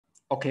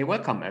Okay,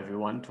 welcome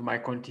everyone to my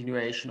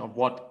continuation of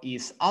what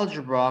is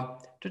algebra.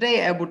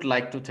 Today I would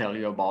like to tell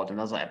you about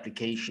another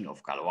application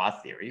of Galois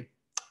theory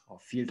or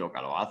field or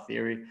Galois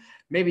theory.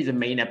 Maybe the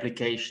main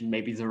application,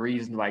 maybe the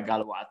reason why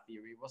Galois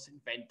theory was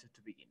invented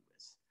to begin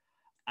with.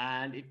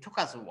 And it took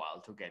us a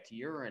while to get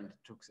here, and it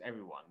took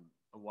everyone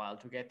a while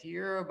to get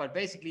here. But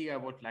basically, I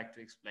would like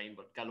to explain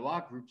what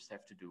Galois groups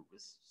have to do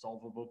with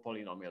solvable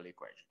polynomial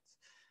equations.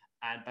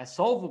 And by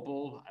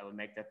solvable, I will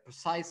make that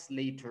precise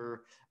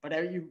later, but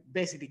you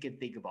basically can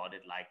think about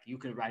it like you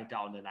can write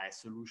down a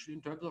nice solution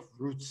in terms of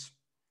roots.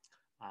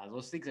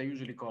 Those things are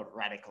usually called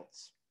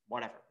radicals,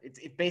 whatever.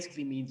 It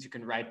basically means you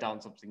can write down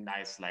something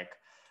nice like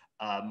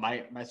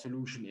my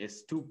solution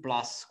is 2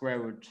 plus square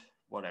root,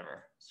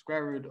 whatever,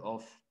 square root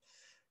of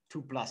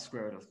 2 plus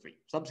square root of 3,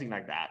 something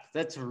like that.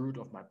 That's the root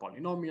of my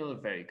polynomial,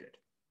 very good.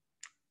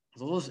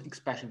 So those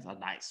expressions are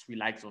nice. We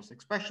like those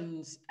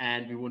expressions,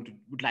 and we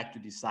would like to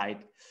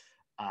decide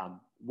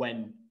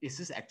when is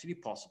this actually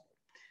possible.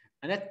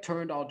 And that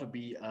turned out to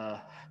be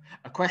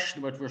a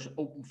question that was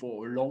open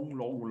for a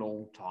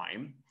long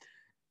time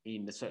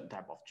in a certain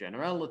type of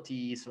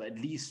generality. So at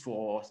least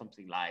for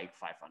something like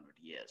 500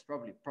 years,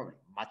 probably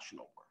much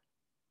longer.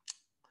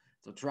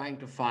 So trying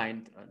to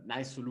find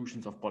nice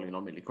solutions of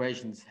polynomial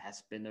equations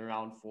has been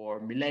around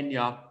for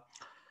millennia.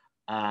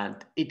 And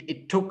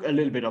it took a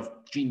little bit of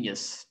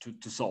genius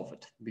to solve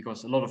it,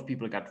 because a lot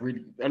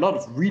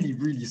of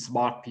really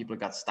smart people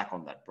got stuck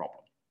on that problem.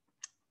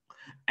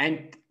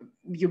 And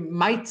you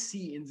might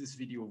see in this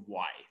video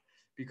why,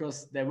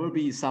 because there will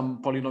be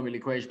some polynomial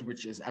equation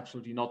which is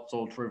absolutely not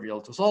so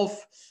trivial to solve.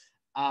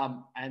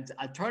 And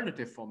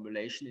alternative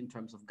formulation in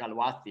terms of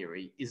Galois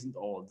theory isn't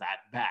all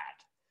that bad.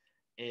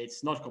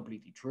 It's not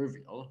completely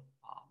trivial.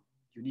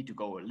 You need to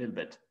go a little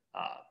bit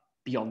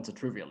beyond the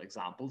trivial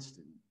examples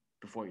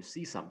before you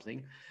see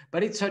something,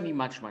 but it's certainly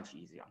much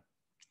easier.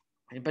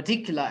 In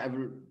particular, I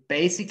will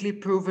basically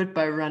prove it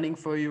by running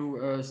for you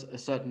a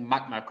certain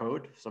Magma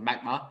code. So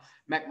Magma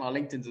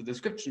linked in the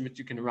description, which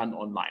you can run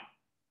online.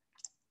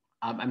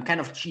 I'm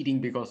kind of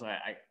cheating because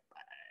I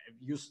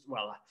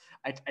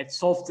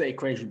solved the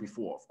equation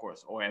before, of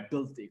course, or I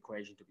built the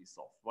equation to be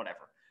solved,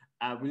 whatever.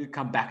 We'll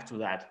come back to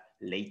that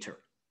later.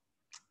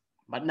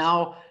 But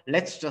now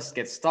let's just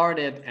get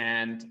started,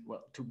 and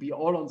well, to be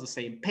all on the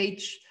same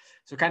page.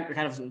 So kind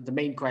of the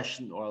main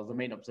question or the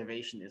main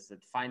observation is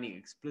that finding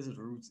explicit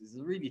roots is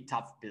a really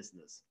tough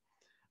business.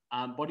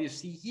 What you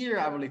see here,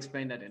 I will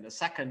explain that in a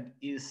second,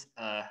 is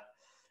a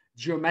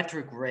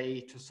geometric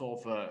way to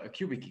solve a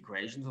cubic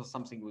equation, so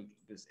something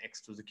with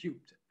x to the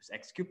cubed, with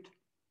x cubed.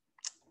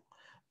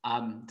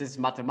 This is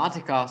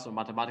Mathematica, so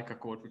Mathematica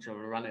code, which I will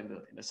run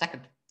in a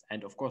second,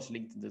 and of course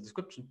linked in the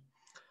description.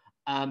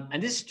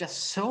 And this is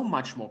just so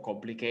much more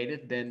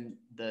complicated than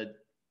the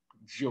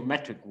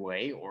geometric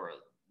way, or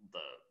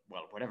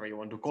well, whatever you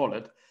want to call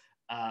it,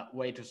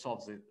 way to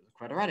solve the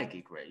quadratic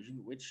equation,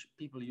 which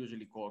people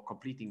usually call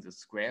completing the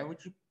square,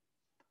 which you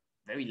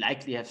very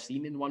likely have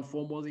seen in one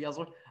form or the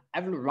other. I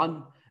will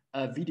run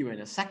a video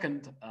in a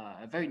second,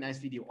 a very nice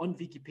video on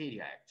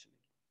Wikipedia, actually.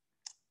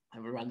 I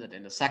will run that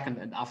in a second,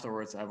 and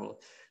afterwards I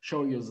will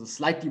show you the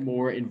slightly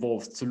more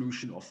involved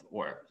solution of,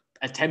 or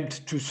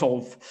attempt to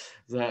solve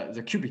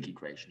the cubic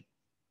equation.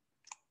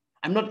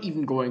 I'm not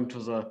even going to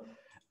the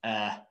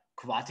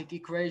quadratic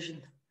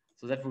equation.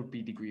 So that would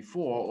be degree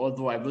 4,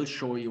 although I will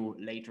show you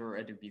later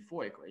a degree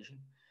 4 equation.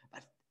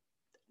 But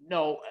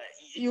no,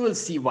 you will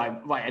see why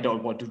I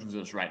don't want to do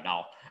this right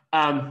now.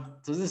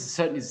 So this is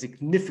certainly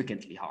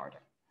significantly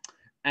harder.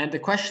 And the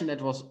question that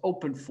was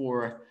open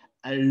for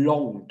a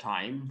long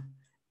time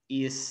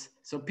is,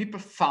 so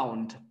people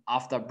found,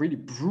 after really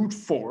brute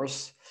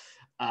force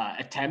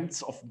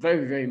attempts of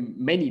very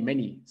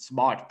many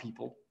smart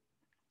people,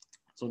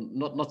 so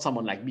not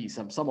someone like me,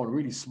 someone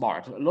really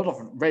smart. A lot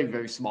of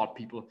very smart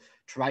people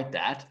tried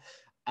that.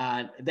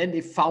 And then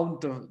they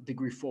found the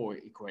degree 4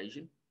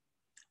 equation,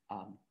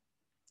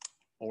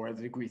 or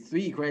the degree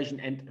 3 equation,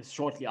 and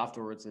shortly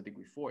afterwards the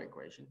degree 4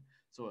 equation.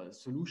 So a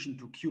solution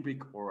to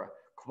cubic or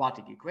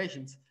quadratic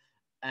equations.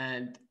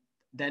 And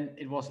then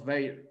it was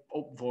very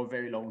open for a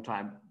very long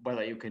time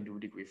whether you can do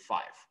degree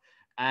 5.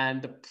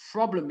 And the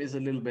problem is a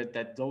little bit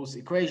that those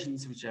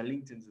equations, which are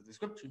linked in the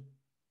description,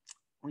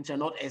 which are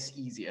not as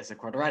easy as a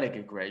quadratic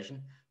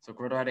equation. So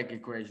quadratic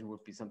equation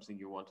would be something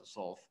you want to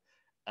solve.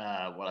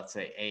 Well, let's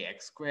say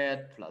ax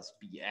squared plus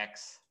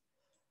bx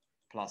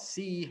plus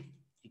c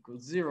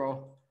equals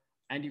 0.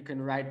 And you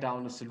can write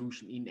down a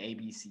solution in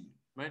ABC,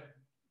 right?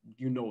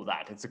 You know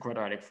that, it's a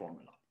quadratic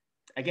formula.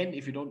 Again,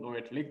 if you don't know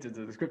it, linked in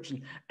the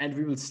description, and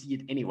we will see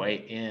it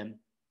anyway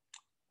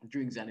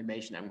during the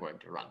animation I'm going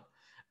to run.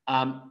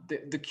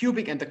 The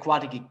cubic and the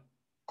quadratic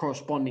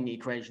corresponding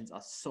equations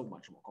are so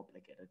much more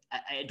complicated.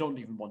 I don't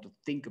even want to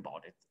think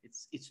about it.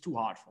 It's too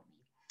hard for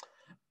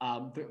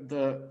me.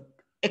 The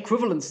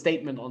equivalent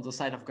statement on the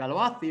side of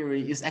Galois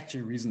theory is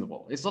actually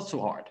reasonable. It's not so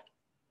hard.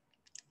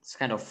 It's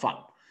kind of fun.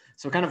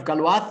 So kind of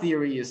Galois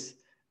theory is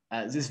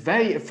this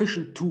very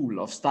efficient tool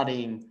of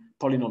studying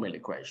polynomial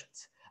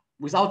equations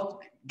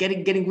without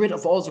getting rid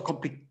of all the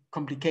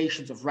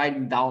complications of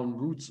writing down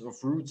roots of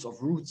roots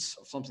of roots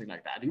or something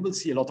like that. You will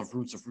see a lot of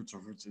roots of roots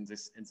of roots in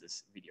this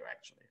video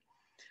actually.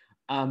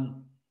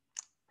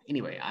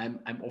 Anyway,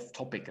 I'm off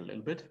topic a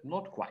little bit,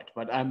 not quite,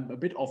 but I'm a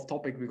bit off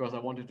topic because I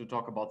wanted to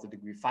talk about the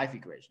degree 5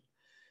 equation.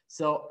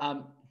 So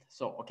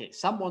okay,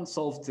 someone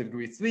solved the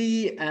degree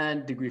 3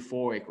 and degree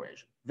 4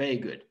 equation. Very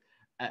good.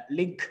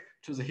 Link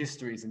to the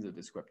histories in the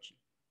description.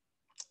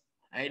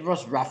 It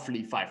was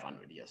roughly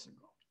 500 years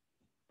ago.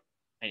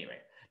 Anyway,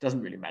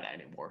 doesn't really matter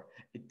anymore.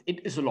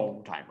 It is a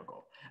long time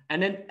ago.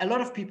 And then a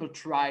lot of people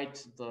tried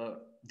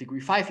the degree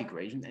 5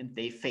 equation and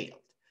they failed.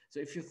 So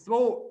if you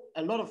throw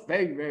a lot of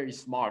very, very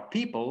smart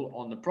people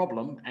on the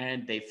problem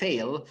and they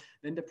fail,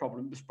 then the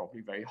problem is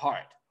probably very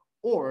hard.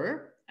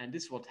 Or, and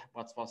this is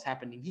what's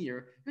happening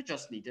here, you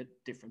just need a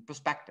different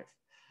perspective.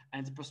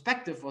 And the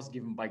perspective was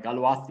given by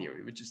Galois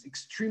theory, which is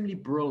extremely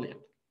brilliant.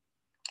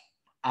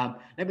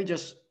 Let me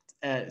just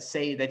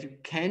say that you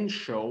can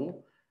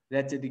show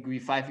that the degree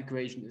 5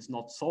 equation is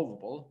not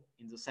solvable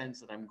in the sense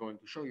that I'm going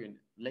to show you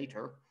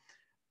later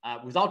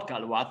without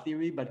Galois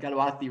theory, but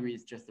Galois theory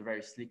is just a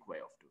very slick way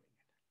of doing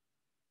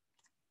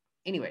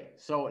it. Anyway,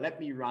 so let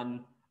me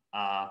run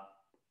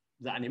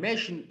the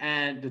animation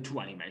and the two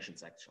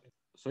animations actually.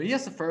 So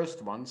here's the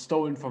first one,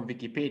 stolen from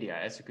Wikipedia,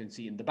 as you can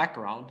see in the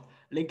background.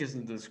 Link is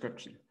in the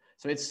description.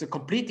 So it's the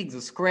completing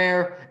the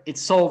square,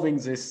 it's solving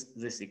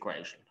this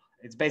equation.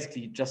 It's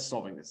basically just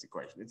solving this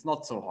equation. It's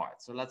not so hard.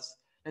 So let's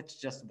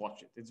just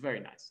watch it. It's very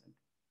nice.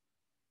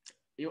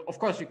 Of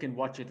course, you can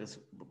watch it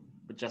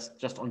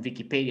just on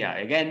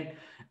Wikipedia again,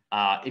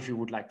 if you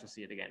would like to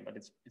see it again. But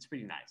it's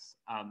pretty nice.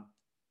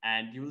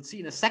 And you will see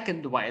in a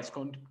second why it's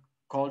called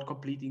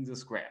completing the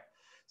square.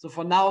 So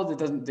for now,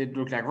 they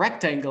look like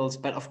rectangles,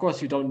 but of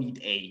course you don't need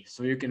A.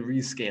 So you can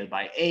rescale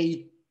by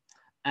A.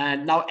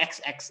 And now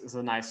XX is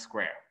a nice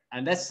square.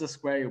 And that's the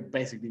square you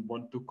basically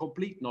want to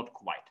complete, not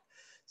quite.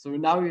 So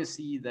now you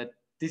see that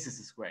this is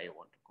the square you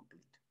want to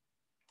complete.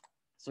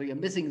 So you're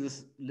missing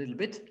this little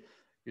bit.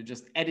 You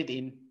just add it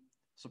in,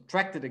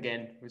 subtract it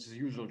again, which is the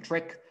usual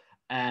trick.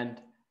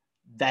 And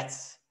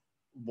that's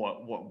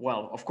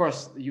well, of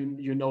course,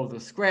 you know the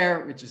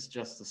square, which is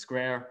just the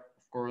square,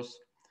 of course.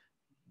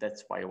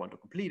 That's why you want to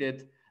complete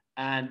it.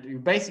 And you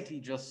basically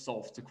just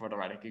solve the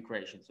quadratic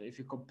equation. So if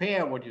you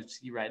compare what you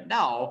see right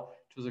now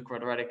to the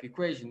quadratic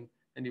equation,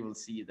 then you will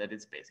see that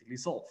it's basically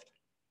solved.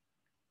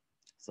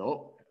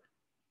 So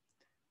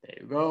there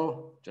you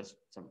go, just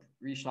some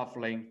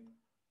reshuffling.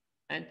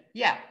 And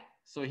yeah,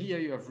 so here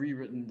you have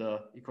rewritten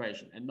the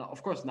equation. And now,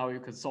 of course, now you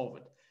can solve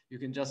it. You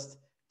can just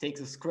take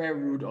the square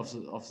root of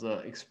the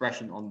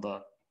expression on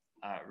the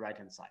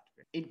right-hand side.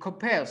 In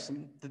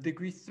comparison, the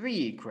degree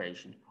 3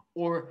 equation,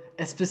 or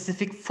a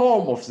specific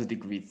form of the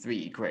degree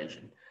 3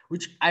 equation,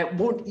 which I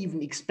won't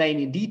even explain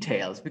in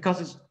details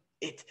because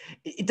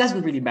it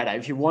doesn't really matter.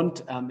 If you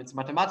want, it's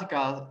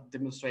Mathematica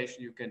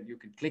demonstration, you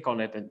can click on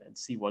it and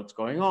see what's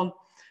going on.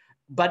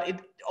 But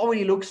it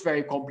already looks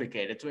very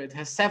complicated. So it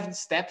has 7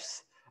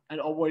 steps,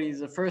 and already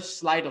the first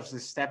slide of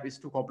this step is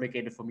too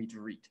complicated for me to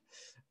read.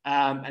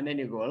 And then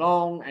you go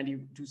along and you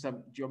do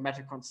some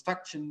geometric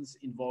constructions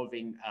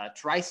involving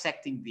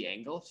trisecting the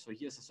angle. So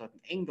here's a certain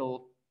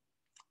angle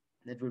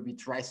that will be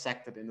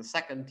trisected in a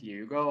second. Here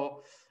you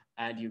go,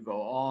 and you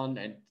go on.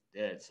 And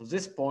so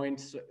this point,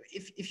 so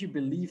if you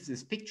believe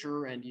this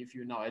picture, and if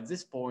you're now at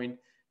this point,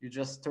 you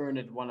just turn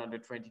it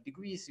 120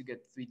 degrees, you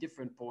get 3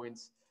 different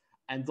points,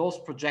 and those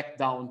project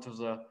down to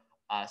the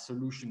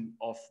solution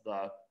of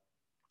the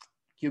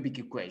cubic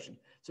equation.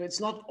 So it's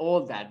not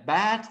all that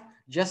bad.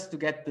 Just to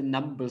get the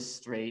numbers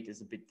straight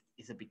is a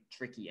bit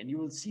tricky, and you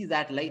will see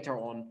that later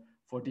on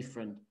for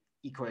different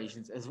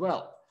equations as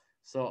well.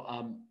 So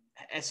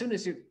as soon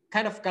as you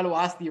kind of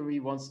Galois theory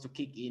wants to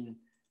kick in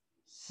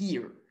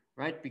here,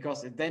 right?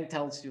 Because it then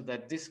tells you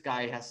that this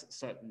guy has a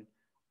certain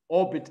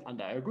orbit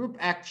under a group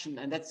action,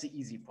 and that's the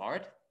easy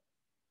part,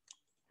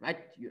 right?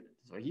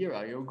 So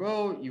here you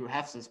go, you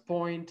have this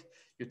point,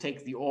 you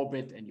take the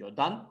orbit and you're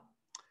done.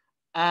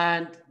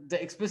 And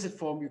the explicit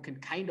form, you can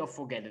kind of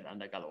forget it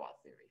under Galois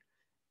theory.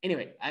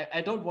 Anyway,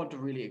 I don't want to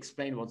really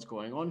explain what's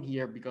going on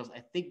here because I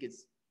think it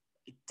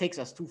takes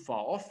us too far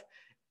off.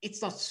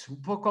 It's not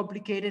super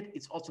complicated.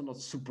 It's also not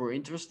super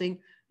interesting.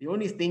 The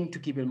only thing to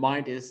keep in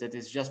mind is that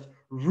it's just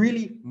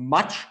really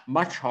much,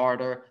 much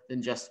harder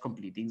than just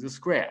completing the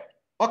square.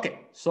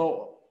 Okay,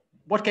 so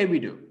what can we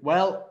do?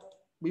 Well,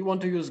 we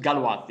want to use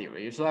Galois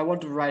theory. So I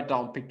want to write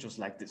down pictures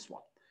like this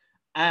one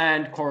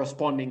and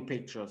corresponding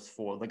pictures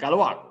for the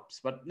Galois groups.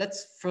 But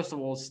let's first of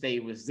all stay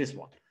with this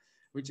one,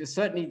 which is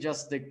certainly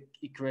just the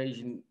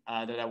equation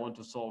that I want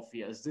to solve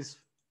here is this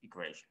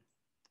equation.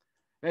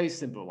 Very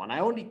simple one. I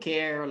only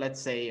care, let's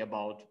say,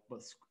 about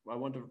what I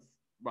want to,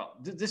 well,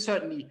 this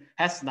certainly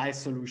has nice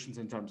solutions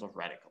in terms of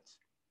radicals.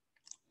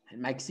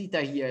 And my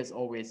theta here is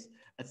always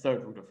a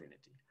third root of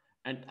unity.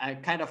 And I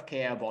kind of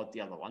care about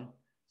the other one,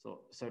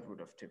 so third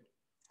root of 2.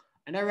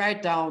 And I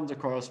write down the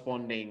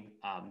corresponding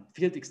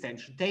field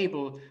extension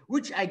table,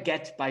 which I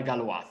get by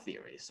Galois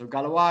theory. So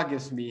Galois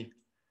gives me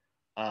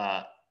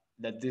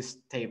that this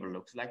table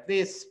looks like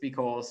this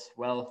because,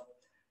 well,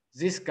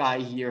 this guy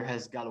here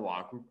has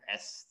Galois group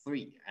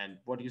S3. And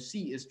what you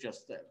see is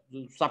just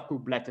the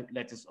subgroup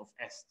lattice of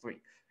S3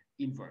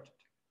 inverted.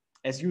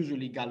 As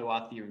usually,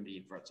 Galois theorem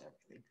inverts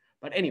everything.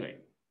 But anyway,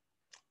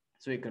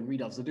 so you can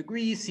read off the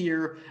degrees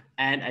here.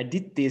 And I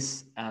did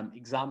this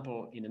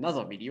example in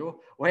another video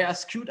where I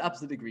screwed up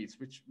the degrees,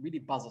 which really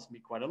bothers me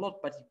quite a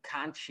lot, but you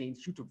can't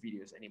change YouTube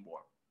videos anymore.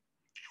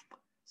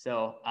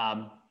 So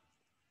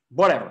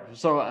whatever.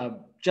 So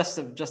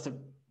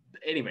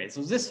anyway,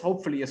 so this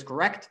hopefully is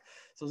correct.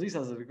 So these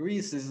are the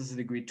degrees. This is the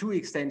degree 2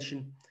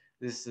 extension.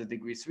 This is the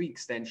degree 3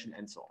 extension,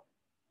 and so on.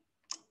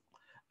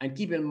 And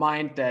keep in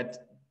mind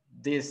that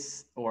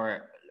this,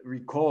 or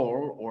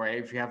recall, or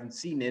if you haven't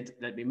seen it,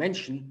 let me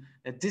mention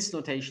that this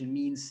notation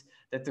means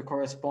that the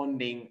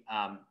corresponding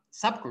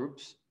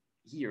subgroups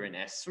here in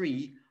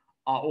S3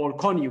 are all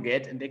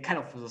conjugate, and they're kind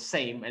of the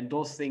same. And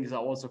those things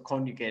are also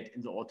conjugate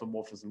in the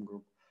automorphism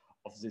group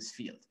of this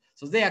field.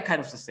 So they are kind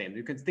of the same.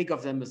 You can think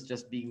of them as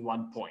just being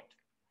 1 point.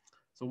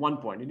 So 1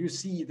 point. And you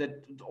see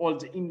that all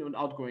the in and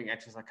outgoing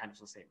edges are kind of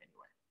the same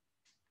anyway.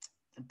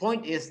 The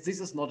point is, this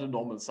is not a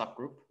normal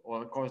subgroup,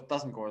 or of course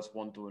doesn't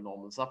correspond to a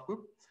normal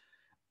subgroup.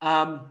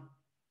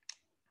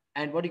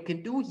 And what you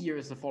can do here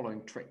is the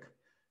following trick.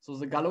 So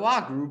the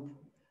Galois group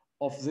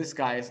of this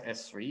guy is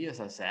S3, as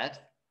I said,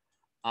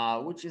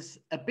 which is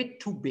a bit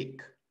too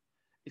big.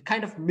 It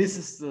kind of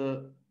misses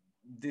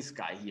this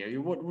guy here.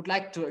 You would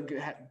like to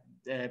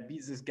be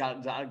this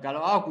the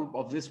Galois group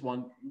of this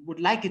one. You would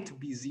like it to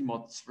be Z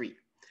mod 3.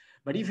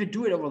 But if you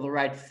do it over the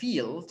right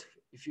field,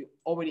 if you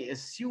already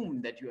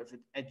assume that you have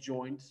an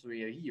adjoint, so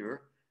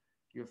here,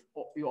 you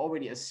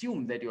already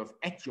assume that you have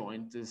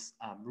adjoint this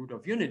root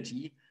of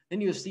unity, then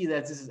you see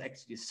that this is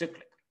actually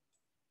cyclic.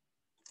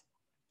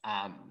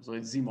 So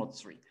it's Z mod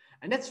 3.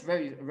 And that's a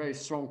very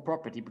strong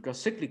property, because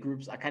cyclic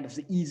groups are kind of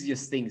the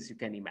easiest things you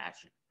can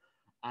imagine.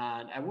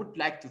 And I would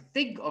like to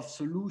think of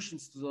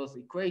solutions to those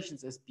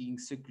equations as being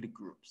cyclic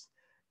groups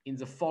in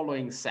the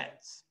following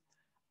sense.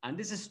 And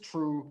this is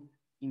true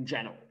in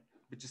general,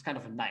 which is kind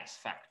of a nice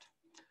fact.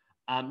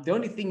 The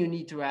only thing you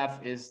need to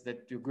have is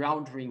that your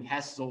ground ring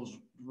has those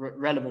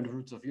relevant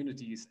roots of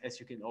unities, as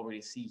you can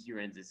already see here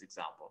in this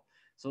example.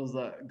 So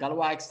the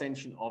Galois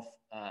extension of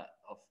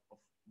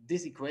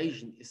this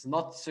equation is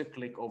not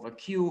cyclic over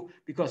Q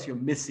because you're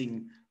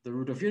missing the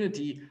root of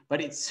unity,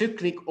 but it's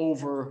cyclic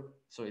over,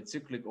 so it's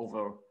cyclic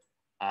over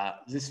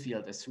this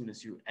field as soon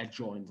as you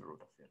adjoin the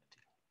root of unity.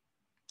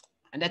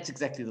 And that's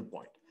exactly the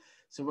point.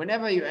 So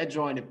whenever you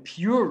adjoin a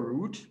pure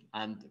root,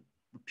 and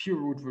the pure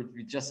root would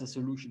be just a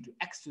solution to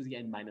x to the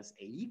n minus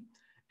a,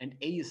 and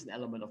a is an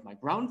element of my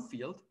ground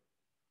field,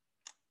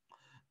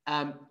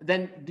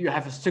 then you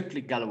have a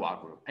cyclic Galois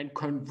group. And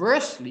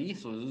conversely,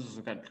 so this is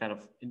kind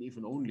of an if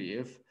and only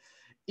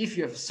if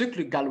you have a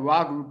cyclic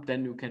Galois group,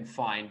 then you can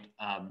find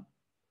a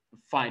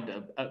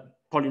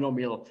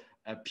polynomial,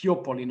 a pure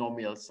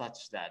polynomial,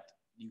 such that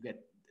you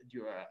get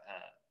your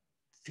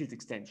field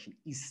extension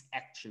is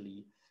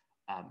actually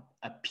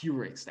a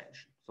pure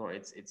extension. So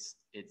it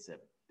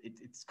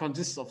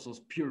consists of those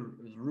pure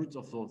roots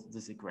of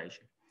this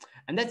equation.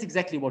 And that's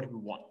exactly what we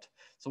want.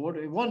 So what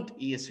we want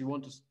is we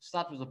want to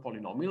start with a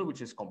polynomial,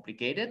 which is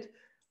complicated.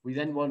 We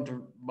then want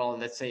to, well,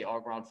 let's say our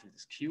ground field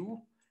is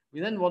Q. We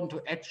then want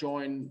to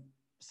adjoin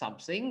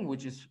something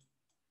which is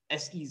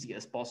as easy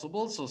as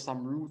possible. So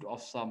some root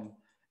of some,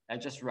 I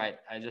just write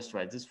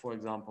this, for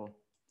example.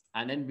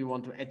 And then we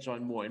want to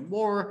adjoin more and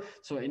more.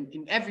 So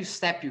in every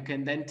step, you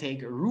can then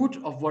take a root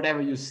of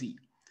whatever you see,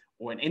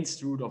 or an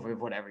nth root of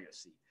whatever you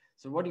see.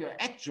 So what you're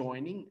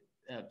adjoining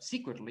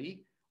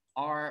secretly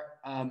are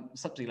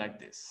something like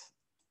this.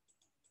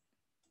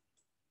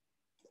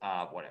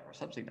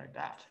 Something like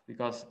that.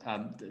 Because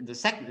in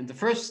the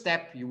first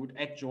step, you would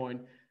adjoin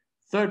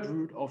third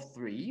root of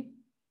 3,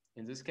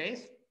 in this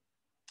case.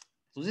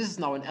 So this is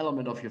now an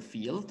element of your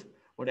field,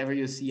 whatever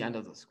you see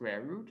under the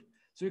square root.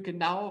 So you can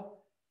now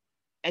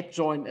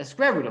adjoin a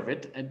square root of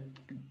it and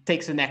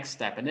takes the next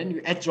step. And then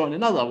you adjoin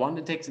another one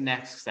and takes the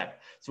next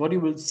step. So what you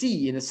will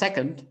see in a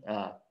second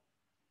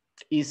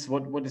is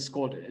what is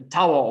called a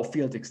tower of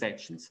field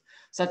extensions,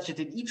 such that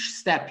in each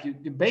step, you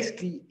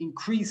basically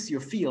increase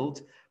your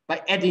field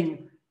by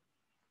adding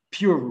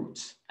pure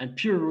roots. And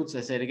pure roots,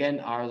 I said again,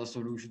 are the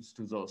solutions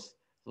to those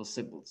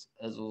symbols,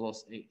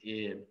 those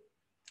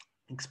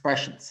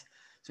expressions.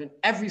 So in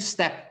every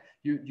step,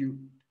 you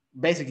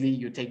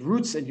take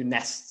roots and you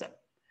nest them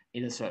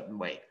in a certain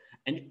way.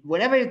 And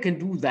whenever you can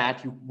do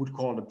that, you would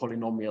call a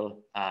polynomial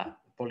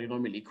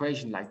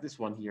equation like this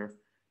one here,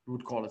 you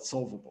would call it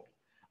solvable.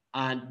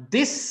 And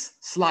this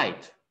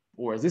slide,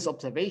 or this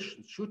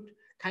observation, should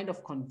kind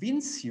of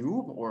convince you,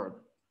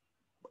 or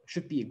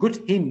should be a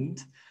good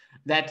hint,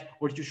 that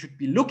what you should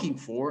be looking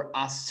for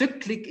are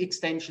cyclic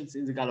extensions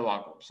in the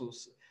Galois group. So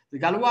the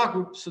Galois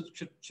group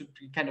should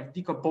be kind of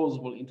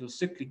decomposable into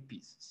cyclic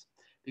pieces,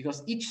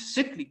 because each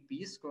cyclic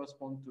piece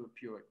corresponds to a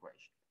pure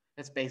equation.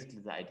 That's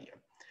basically the idea.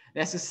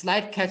 There's a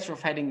slight catch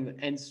of having the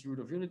nth root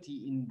of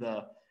unity in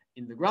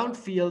the ground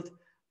field,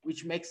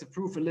 which makes the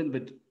proof a little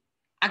bit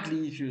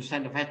ugly if you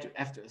kind of have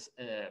to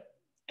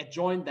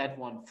adjoin that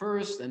one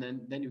first, and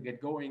then you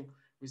get going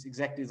with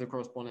exactly the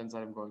correspondence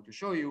that I'm going to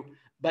show you.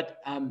 But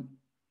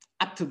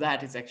up to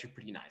that, it's actually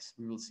pretty nice.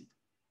 We will see.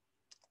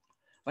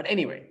 But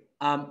anyway,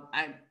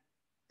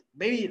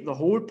 maybe the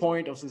whole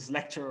point of this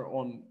lecture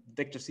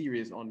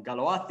series on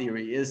Galois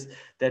theory is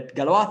that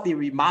Galois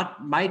theory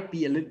might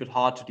be a little bit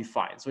hard to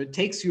define. So it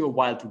takes you a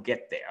while to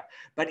get there,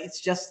 but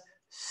it's just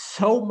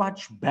so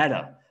much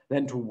better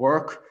than to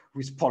work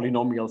with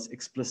polynomials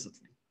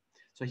explicitly.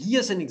 So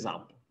here's an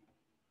example,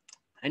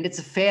 and it's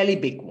a fairly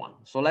big one.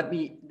 So let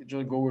me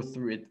just go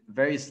through it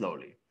very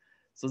slowly.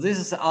 So this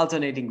is the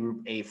alternating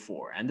group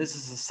A4, and this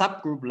is a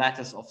subgroup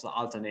lattice of the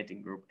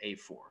alternating group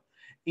A4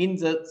 in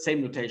the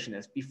same notation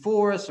as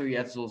before. So you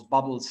have those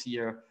bubbles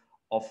here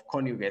of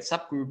conjugate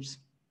subgroups.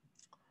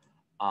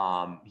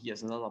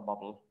 Here's another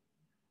bubble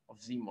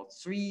of Z mod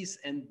 3s,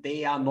 and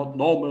they are not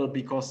normal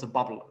because the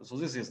bubble, so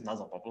this is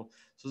another bubble.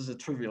 So this is a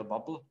trivial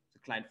bubble, the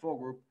Klein 4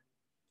 group,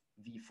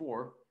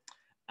 V4.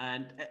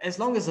 And as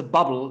long as the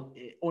bubble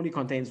only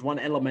contains one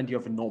element, you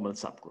have a normal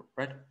subgroup,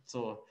 right?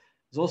 So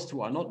those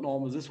two are not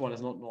normal. This one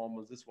is not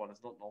normal. This one is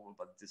not normal,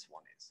 but this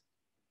one is.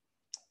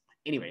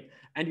 Anyway,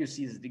 and you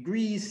see the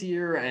degrees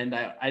here, and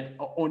I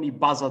only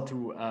bother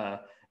to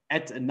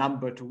add a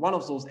number to one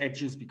of those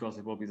edges because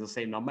it will be the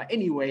same number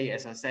anyway.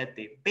 As I said,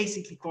 they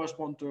basically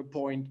correspond to a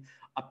point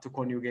up to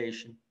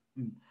conjugation.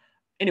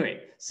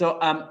 Anyway, so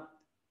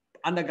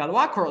under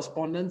Galois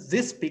correspondence,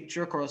 this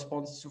picture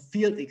corresponds to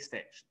field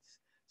extensions.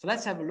 So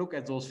let's have a look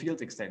at those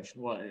field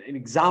extensions, well, an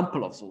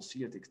example of those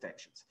field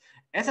extensions.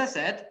 As I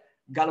said,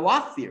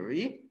 Galois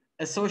theory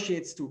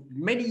associates to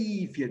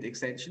many field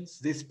extensions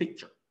this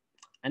picture.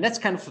 And that's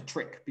kind of the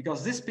trick,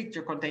 because this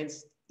picture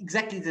contains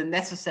exactly the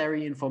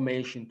necessary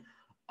information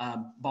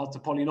about the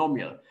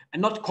polynomial,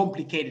 and not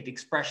complicated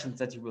expressions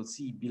that you will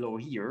see below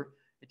here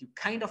that you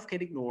kind of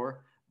can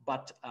ignore.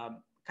 But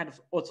kind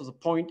of also the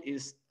point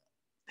is,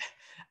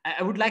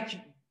 I would like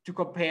to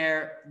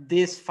compare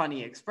this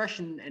funny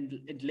expression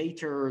and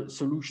later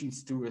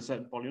solutions to a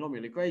certain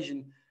polynomial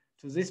equation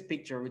to this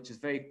picture, which is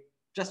very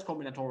just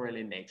combinatorial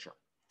in nature.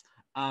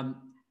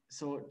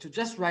 So to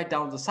just write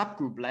down the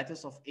subgroup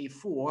lattice of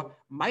A4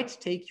 might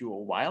take you a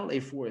while.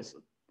 A4 is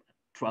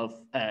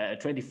a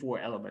 24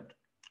 element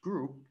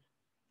group,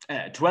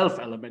 12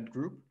 element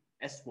group.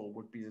 S4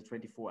 would be the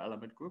 24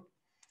 element group.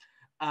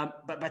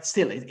 But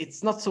still,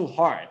 it's not so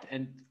hard.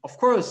 And of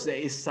course, there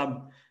is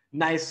some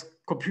nice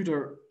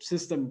computer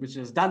system which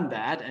has done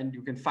that, and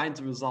you can find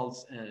the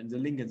results in the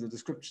link in the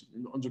description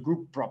on the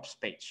group props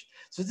page.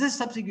 So this is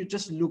something you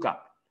just look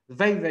up.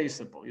 Very, very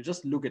simple. You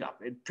just look it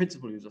up. In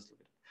principle, you just look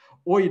it up.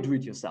 Or you do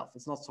it yourself.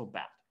 It's not so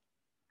bad.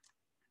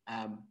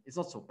 It's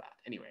not so bad.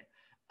 Anyway,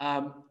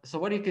 so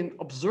what you can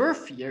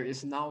observe here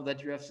is now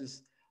that you have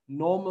this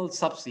normal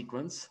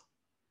subsequence,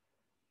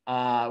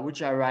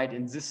 which I write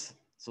in this.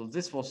 So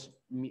this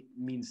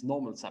means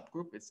normal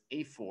subgroup. It's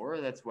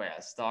A4. That's where I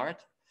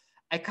start.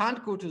 I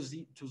can't go to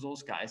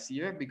those guys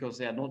here because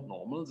they are not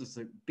normal. This is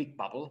a big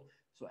bubble.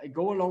 So I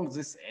go along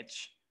this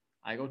edge.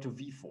 I go to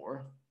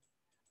V4.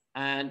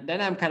 And then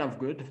I'm kind of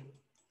good.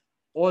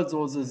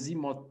 Also, the Z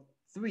mod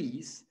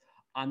 3s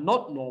are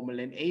not normal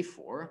in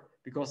A4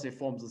 because they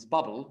form this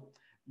bubble.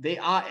 They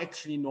are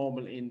actually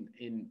normal in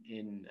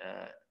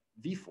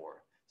V4.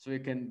 So you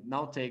can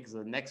now take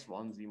the next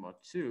one, Z mod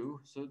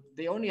 2. So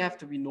they only have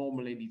to be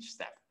normal in each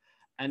step.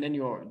 And then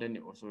you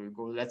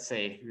go, let's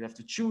say you have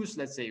to choose,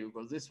 let's say you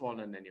go this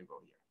one and then you go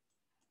here.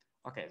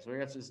 Okay, so you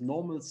have this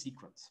normal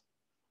sequence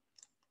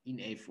in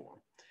A4.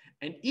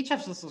 And each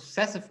of the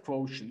successive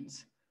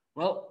quotients,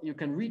 well, you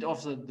can read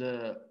off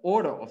the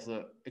order of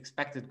the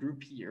expected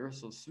group here.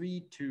 So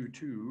 3, 2,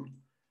 2.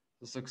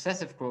 The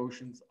successive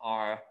quotients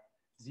are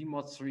Z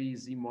mod 3,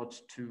 Z mod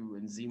 2,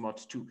 and Z mod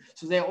 2.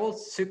 So they're all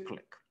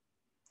cyclic.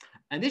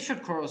 And this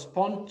should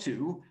correspond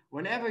to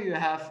whenever you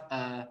have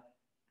a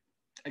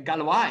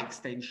Galois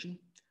extension,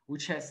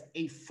 which has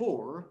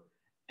A4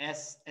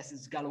 as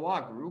its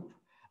Galois group,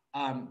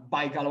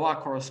 by Galois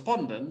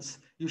correspondence,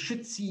 you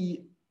should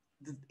see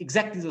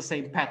exactly the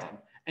same pattern.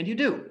 And you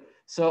do.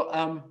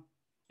 So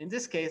in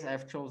this case, I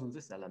have chosen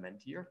this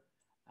element here,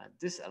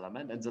 this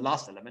element, and the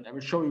last element. I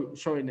will show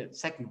you in a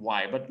second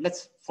why, but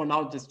let's for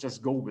now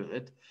just go with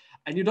it.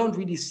 And you don't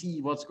really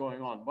see what's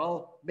going on.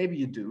 Well, maybe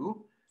you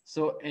do.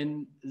 So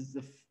in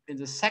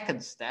the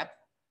second step,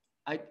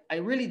 I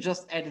really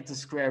just added the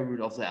square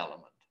root of the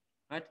element,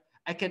 right?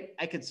 I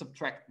can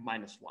subtract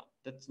 -1.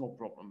 That's no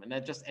problem. And I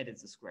just added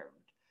the square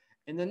root.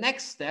 In the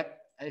next step,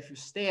 if you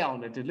stay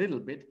on it a little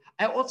bit,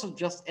 I also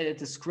just added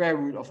the square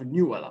root of a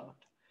new element.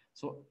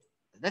 So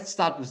let's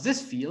start with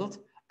this field.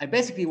 I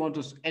basically want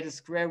to add a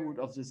square root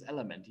of this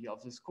element here,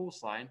 of this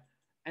cosine.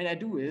 And I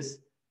do this,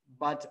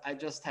 but I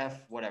just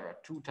have whatever,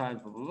 2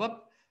 times blah, blah, blah,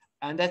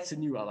 and that's a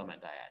new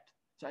element I add.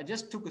 So I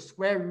just took a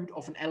square root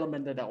of an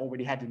element that I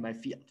already had in my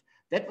field.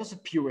 That was a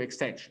pure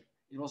extension.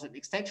 It was an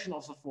extension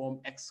of the form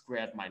x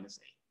squared minus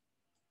a.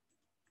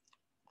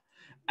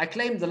 I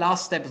claim the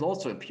last step is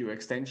also a pure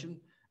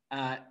extension.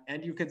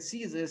 And you can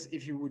see this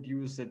if you would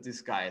use that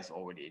this guy is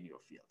already in your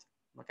field.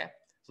 Okay,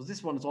 So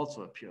this one is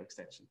also a pure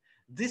extension.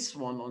 This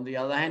one, on the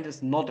other hand,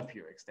 is not a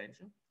pure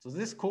extension. So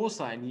this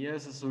cosine here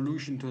is a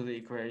solution to the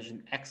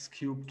equation x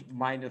cubed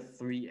minus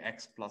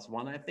 3x plus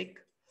 1, I think.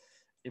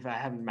 If I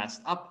haven't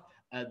messed up,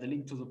 the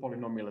link to the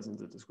polynomial is in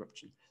the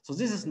description. So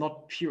this is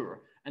not pure.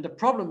 And the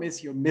problem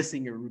is you're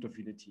missing a root of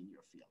unity in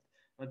your field.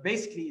 But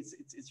basically,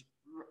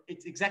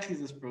 it's exactly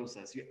this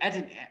process. You add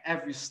in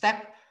every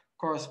step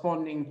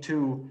corresponding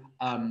to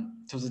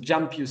the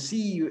jump you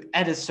see. You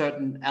add a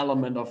certain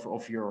element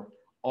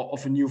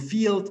of a new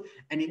field,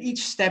 and in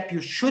each step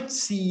you should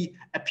see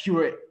a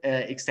pure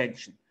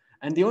extension.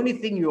 And the only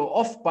thing you're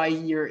off by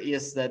here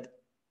is that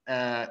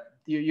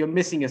you're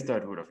missing a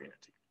third root of unity.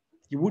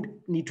 You would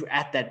need to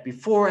add that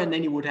before, and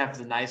then you would have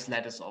the nice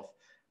lattice of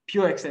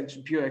pure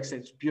extension, pure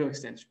extension, pure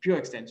extension, pure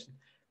extension,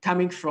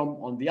 coming from,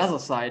 on the other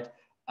side,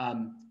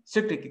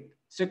 cyclic,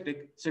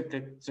 cyclic,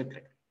 cyclic,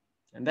 cyclic.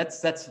 And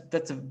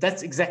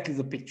that's exactly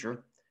the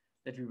picture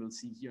that we will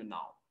see here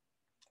now.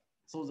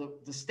 So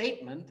the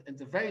statement, and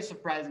the very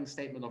surprising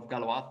statement of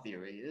Galois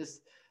theory,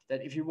 is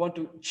that if you want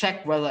to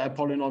check whether a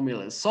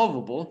polynomial is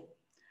solvable,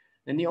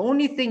 then the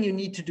only thing you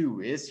need to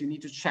do is you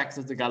need to check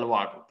that the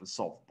Galois group is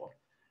solvable.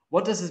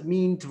 What does it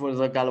mean for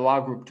the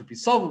Galois group to be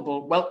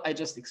solvable? Well, I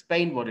just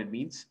explained what it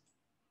means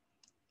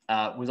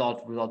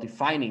without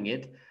defining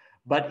it,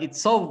 but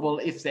it's solvable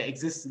if there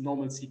exists a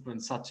normal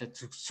sequence such that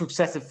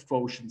successive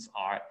quotients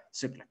are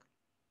cyclic.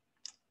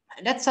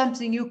 And that's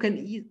something you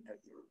can,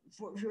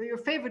 for your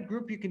favorite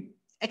group, you can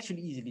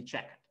actually easily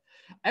check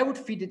it. I would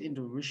feed it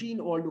into a machine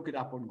or look it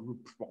up on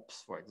group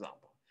props, for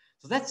example.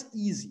 So that's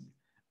easy.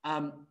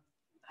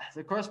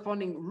 The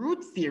corresponding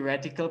root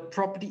theoretical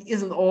property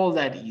isn't all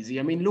that easy.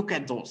 I mean, look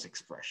at those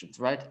expressions,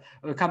 right?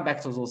 We'll come back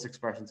to those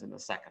expressions in a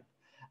second.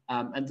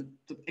 And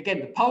again,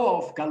 the power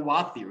of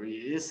Galois theory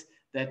is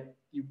that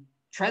you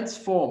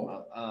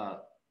transform a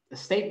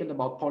statement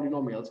about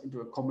polynomials into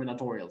a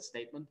combinatorial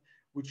statement,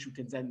 which you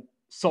can then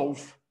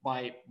solve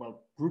by,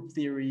 well, group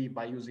theory,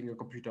 by using a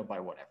computer, by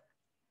whatever.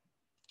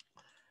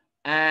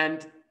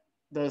 And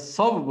the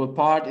solvable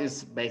part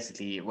is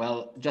basically,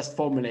 well, just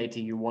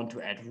formulating, you want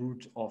to add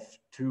root of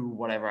 2,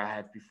 whatever I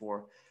had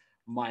before,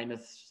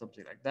 minus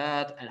something like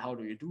that. And how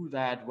do you do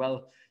that?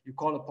 Well, you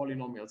call a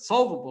polynomial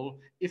solvable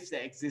if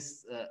there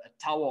exists a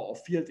tower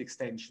of field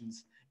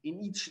extensions. In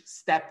each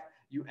step,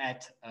 you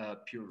add a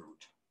pure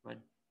root,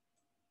 right?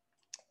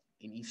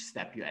 In each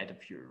step, you add a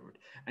pure root.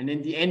 And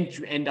in the end,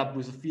 you end up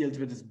with a field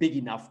that is big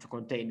enough to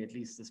contain at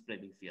least the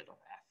splitting field of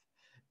F.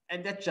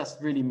 And that just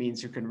really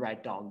means you can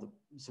write down the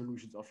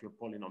solutions of your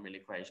polynomial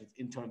equations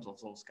in terms of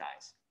those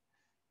guys.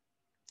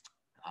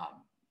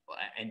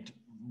 And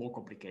more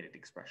complicated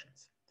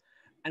expressions.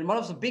 And one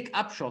of the big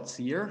upshots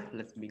here,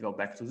 let me go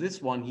back to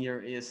this one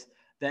here, is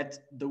that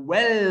the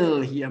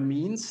well here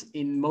means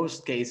in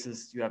most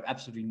cases you have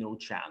absolutely no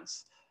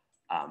chance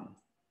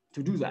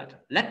to do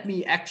that. Let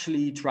me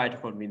actually try to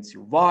convince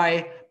you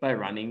why by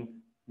running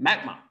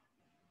Magma.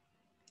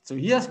 So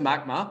here's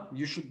Magma.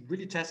 You should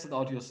really test it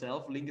out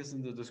yourself. Link is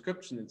in the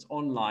description. It's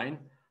online.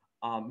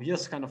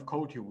 Here's kind of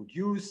code you would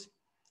use.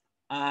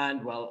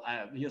 And well,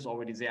 here's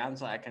already the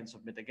answer. I can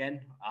submit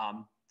again.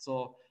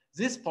 So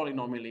this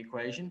polynomial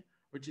equation,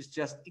 which is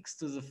just x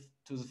to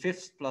the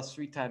fifth plus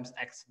 3 times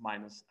x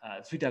minus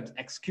 3 times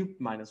x cubed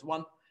minus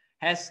 1,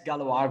 has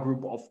Galois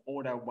group of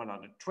order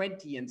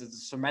 120, and it's a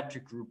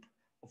symmetric group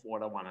of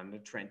order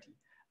 120.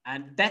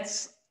 And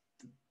that's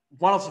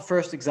one of the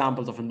first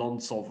examples of a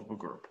non-solvable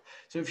group.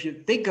 So if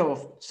you think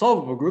of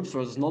solvable groups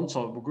versus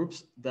non-solvable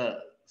groups, the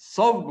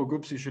solvable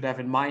groups you should have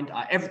in mind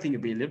are everything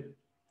abelian.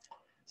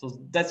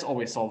 So that's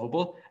always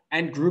solvable,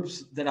 and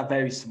groups that are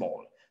very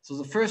small. So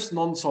the first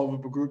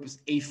non-solvable group is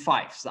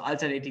A5, the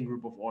alternating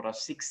group of order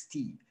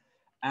 6t.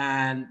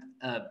 And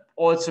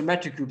all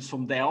symmetric groups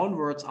from there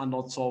onwards are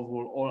not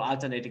solvable. All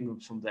alternating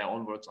groups from there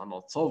onwards are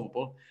not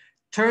solvable.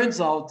 Turns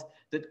out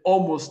that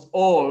almost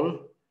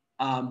all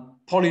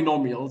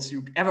polynomials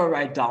you ever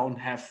write down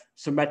have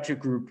symmetric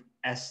group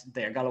as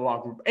their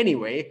Galois group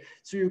anyway.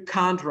 So you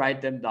can't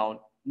write them down.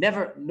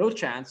 Never, no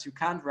chance. You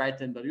can't write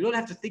them down. You don't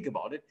have to think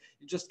about it.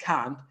 You just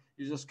can't.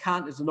 You just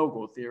can't. It's a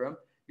no-go theorem.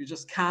 You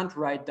just can't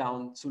write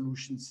down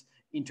solutions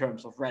in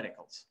terms of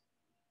radicals.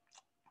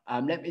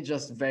 Let me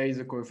just vary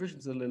the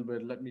coefficients a little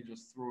bit. Let me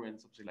just throw in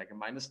something like a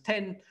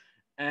 -10,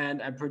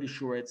 and I'm pretty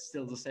sure it's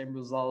still the same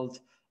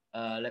result.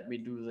 Let me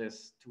do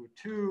this to a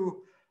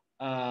 2.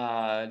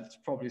 It's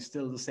probably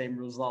still the same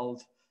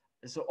result.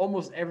 So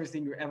almost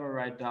everything you ever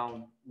write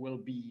down will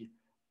be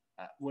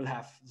will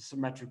have the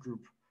symmetric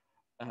group,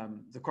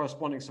 the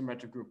corresponding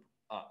symmetric group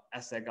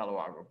as their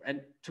Galois group.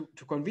 And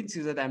to convince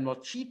you that I'm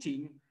not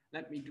cheating,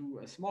 let me do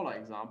a smaller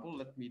example.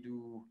 Let me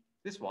do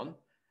this one,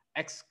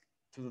 x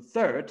to the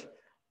third,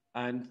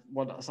 and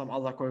what some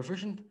other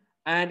coefficient.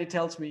 And it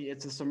tells me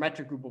it's a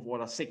symmetric group of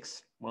order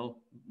 6.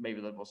 Well,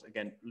 maybe that was,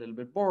 again, a little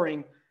bit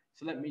boring.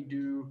 So let me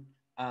do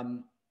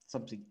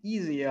something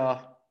easier,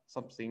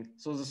 something.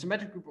 So the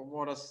symmetric group of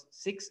order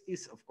 6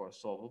 is, of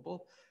course,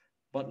 solvable.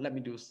 But let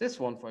me do this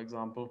one, for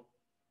example.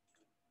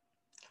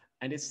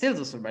 And it's still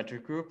the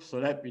symmetric group. So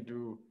let me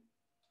do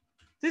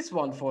this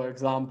one, for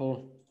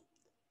example.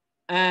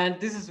 And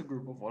this is a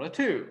group of order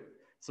 2.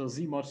 So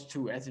Z mod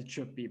 2 as it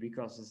should be,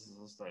 because this is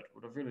a third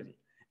probability.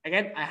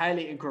 Again, I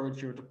highly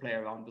encourage you to play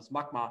around with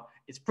Magma.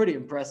 It's pretty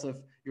impressive.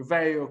 You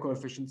vary your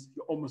coefficients,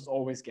 you almost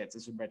always get a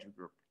symmetric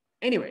group.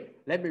 Anyway,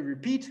 let me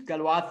repeat.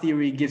 Galois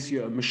theory gives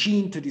you a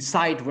machine to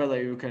decide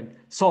whether you can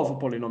solve a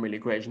polynomial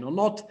equation or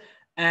not.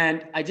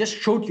 And I just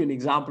showed you an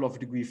example of a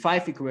degree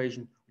 5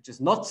 equation, which is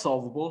not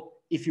solvable.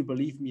 If you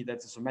believe me that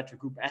the symmetric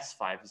group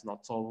S5 is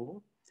not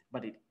solvable,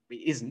 but it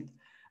isn't,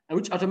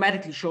 which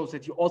automatically shows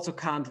that you also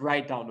can't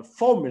write down a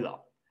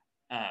formula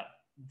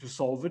to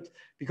solve it,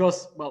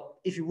 because, well,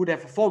 if you would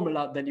have a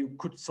formula, then you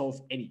could solve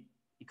any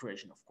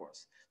equation, of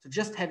course. So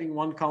just having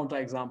one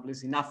counterexample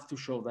is enough to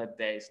show that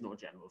there is no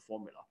general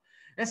formula.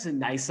 That's a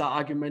nicer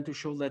argument to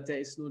show that there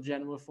is no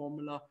general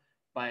formula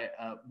by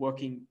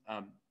working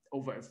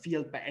over a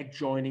field by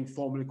adjoining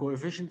formal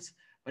coefficients.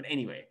 But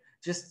anyway,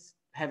 just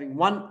having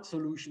one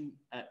solution,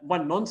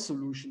 one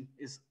non-solution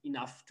is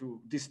enough to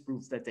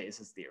disprove that there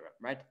is a theorem,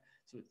 right?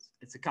 So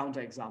it's a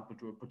counterexample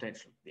to a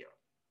potential theorem.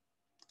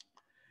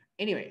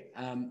 Anyway,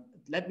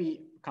 let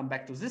me come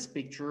back to this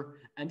picture.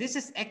 And this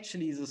is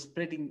actually the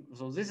splitting.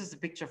 So this is the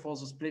picture for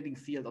the splitting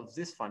field of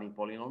this funny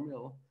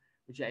polynomial,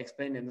 which I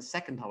explained in a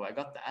second how I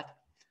got that.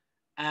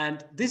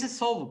 And this is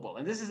solvable.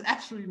 And this is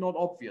absolutely not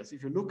obvious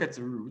if you look at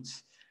the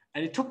roots.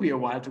 And it took me a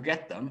while to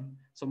get them.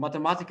 So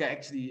Mathematica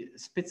actually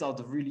spits out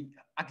a really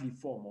ugly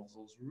form of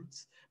those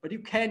roots. But you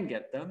can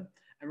get them.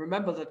 And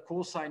remember that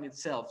cosine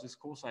itself, this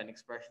cosine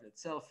expression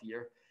itself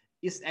here,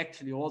 is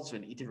actually also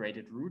an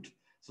iterated root.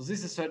 So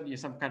this is certainly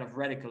some kind of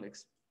radical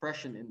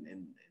expression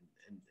in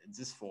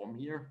this form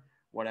here,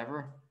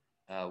 whatever,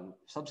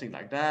 something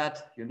like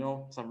that, you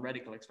know, some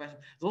radical expression.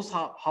 Those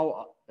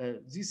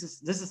this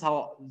is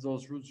how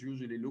those roots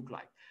usually look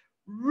like.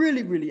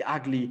 Really, really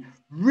ugly,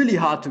 really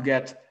hard to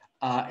get.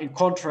 In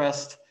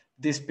contrast,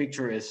 this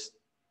picture is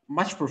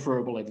much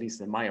preferable, at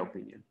least in my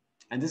opinion.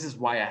 And this is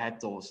why I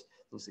had those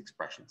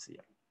expressions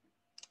here.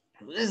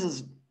 This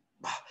is,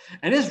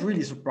 and it's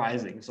really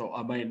surprising. So,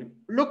 I mean,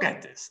 look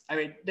at this. I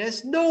mean,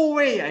 there's no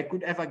way I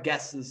could ever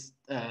guess this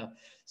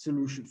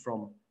solution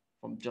from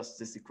just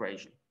this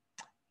equation.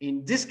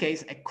 In this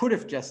case, I could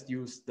have just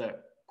used the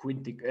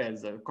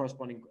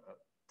corresponding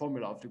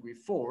formula of degree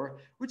 4,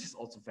 which is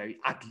also very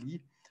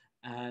ugly.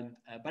 And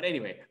but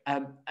anyway,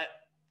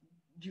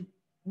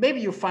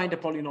 maybe you find a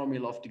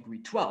polynomial of degree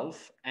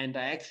 12, and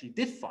I actually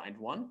did find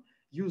one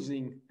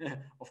using,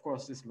 of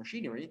course, this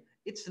machinery.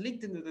 It's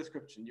linked in the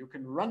description. You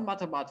can run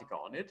Mathematica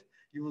on it.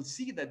 You will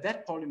see that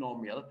that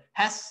polynomial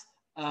has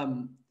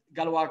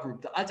Galois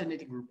group, the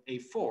alternating group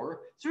A4.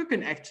 So you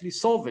can actually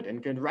solve it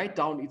and can write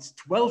down its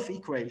 12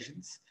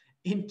 equations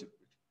into,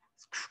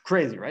 it's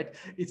crazy, right?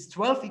 It's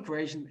 12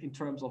 equations in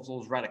terms of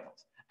those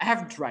radicals. I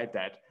haven't tried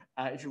that.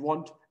 If you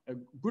want,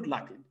 good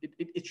luck.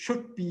 It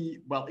should be,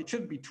 well, it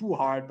shouldn't be too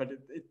hard, but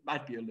it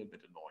might be a little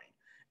bit annoying.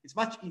 It's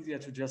much easier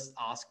to just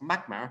ask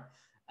Magma,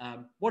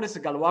 what is the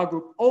Galois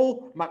group?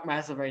 Oh, Magma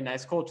has a very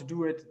nice code to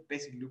do it. It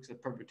basically looks at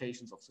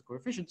permutations of the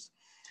coefficients.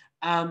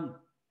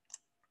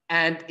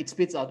 And it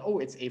spits out, oh,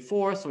 it's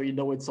A4, so you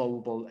know it's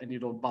solvable, and you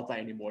don't bother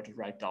anymore to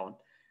write down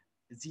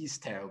these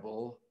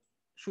terrible,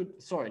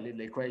 sorry,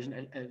 little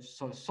equation,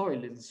 sorry,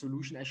 little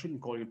solution. I shouldn't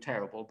call you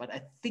terrible, but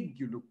I think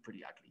you look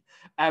pretty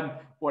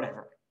ugly.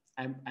 Whatever.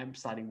 I'm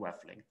starting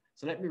waffling.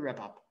 So let me wrap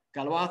up.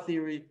 Galois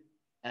theory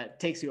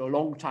takes you a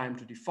long time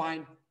to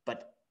define,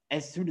 but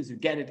as soon as you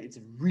get it, it's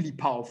a really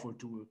powerful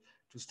tool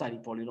to study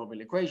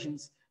polynomial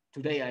equations.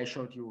 Today I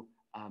showed you,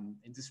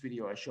 in this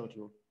video, I showed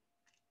you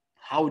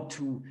how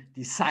to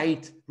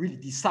really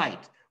decide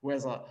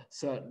whether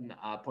certain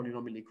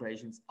polynomial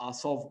equations are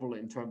solvable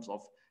in terms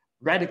of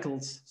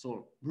radicals,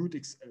 so root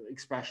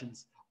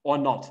expressions, or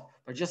not,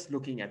 by just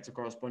looking at the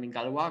corresponding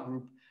Galois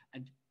group.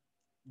 And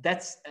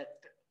that's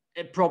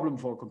a problem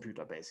for a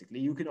computer, basically.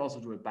 You can also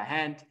do it by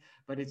hand,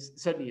 but it's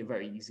certainly a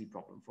very easy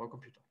problem for a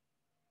computer.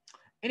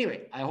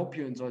 Anyway, I hope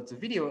you enjoyed the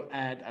video,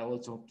 and I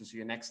also hope to see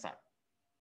you next time.